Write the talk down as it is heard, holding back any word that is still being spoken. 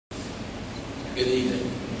Good evening.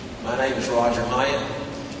 My name is Roger Hyatt.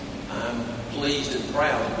 I'm pleased and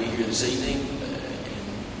proud to be here this evening and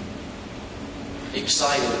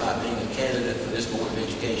excited about being a candidate for this Board of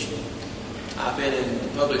Education. I've been in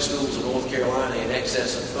public schools in North Carolina in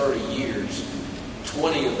excess of 30 years.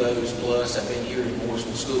 20 of those plus have been here in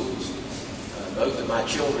Mooresville schools. Both of my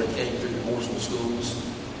children came through the Mooresville schools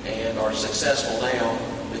and are successful now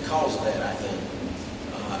because of that, I think.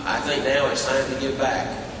 I think now it's time to give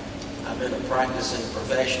back. I've been a practicing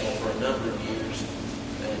professional for a number of years,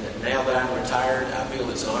 and now that I'm retired, I feel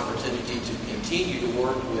it's an opportunity to continue to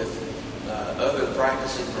work with other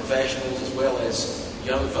practicing professionals as well as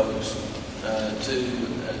young folks to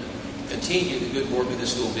continue the good work of the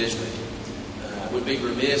school district. I would be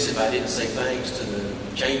remiss if I didn't say thanks to the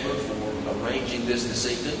Chamber for arranging this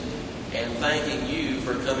evening and thanking you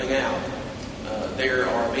for coming out. There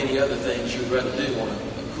are many other things you'd rather do on a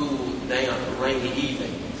cool, down, rainy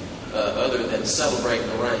evening other than celebrating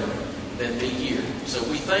the rain than be here. So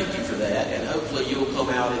we thank you for that, and hopefully you'll come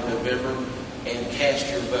out in November and cast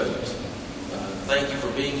your vote. Thank you for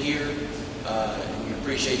being here, and we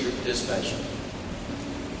appreciate your participation.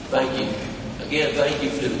 Thank you. Again, thank you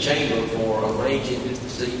to the Chamber for arranging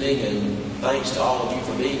this evening, and thanks to all of you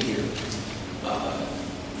for being here.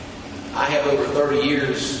 I have over 30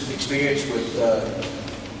 years experience with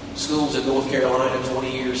schools in North Carolina, 20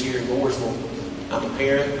 years here in Mooresville. I'm a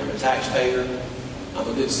parent, I'm a taxpayer, I'm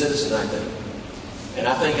a good citizen, I think. And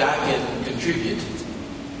I think I can contribute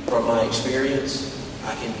from my experience.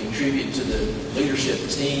 I can contribute to the leadership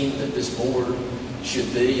team that this board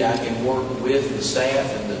should be. I can work with the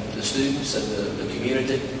staff and the students and the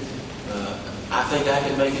community. I think I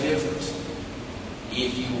can make a difference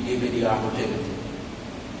if you will give me the opportunity.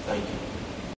 Thank you.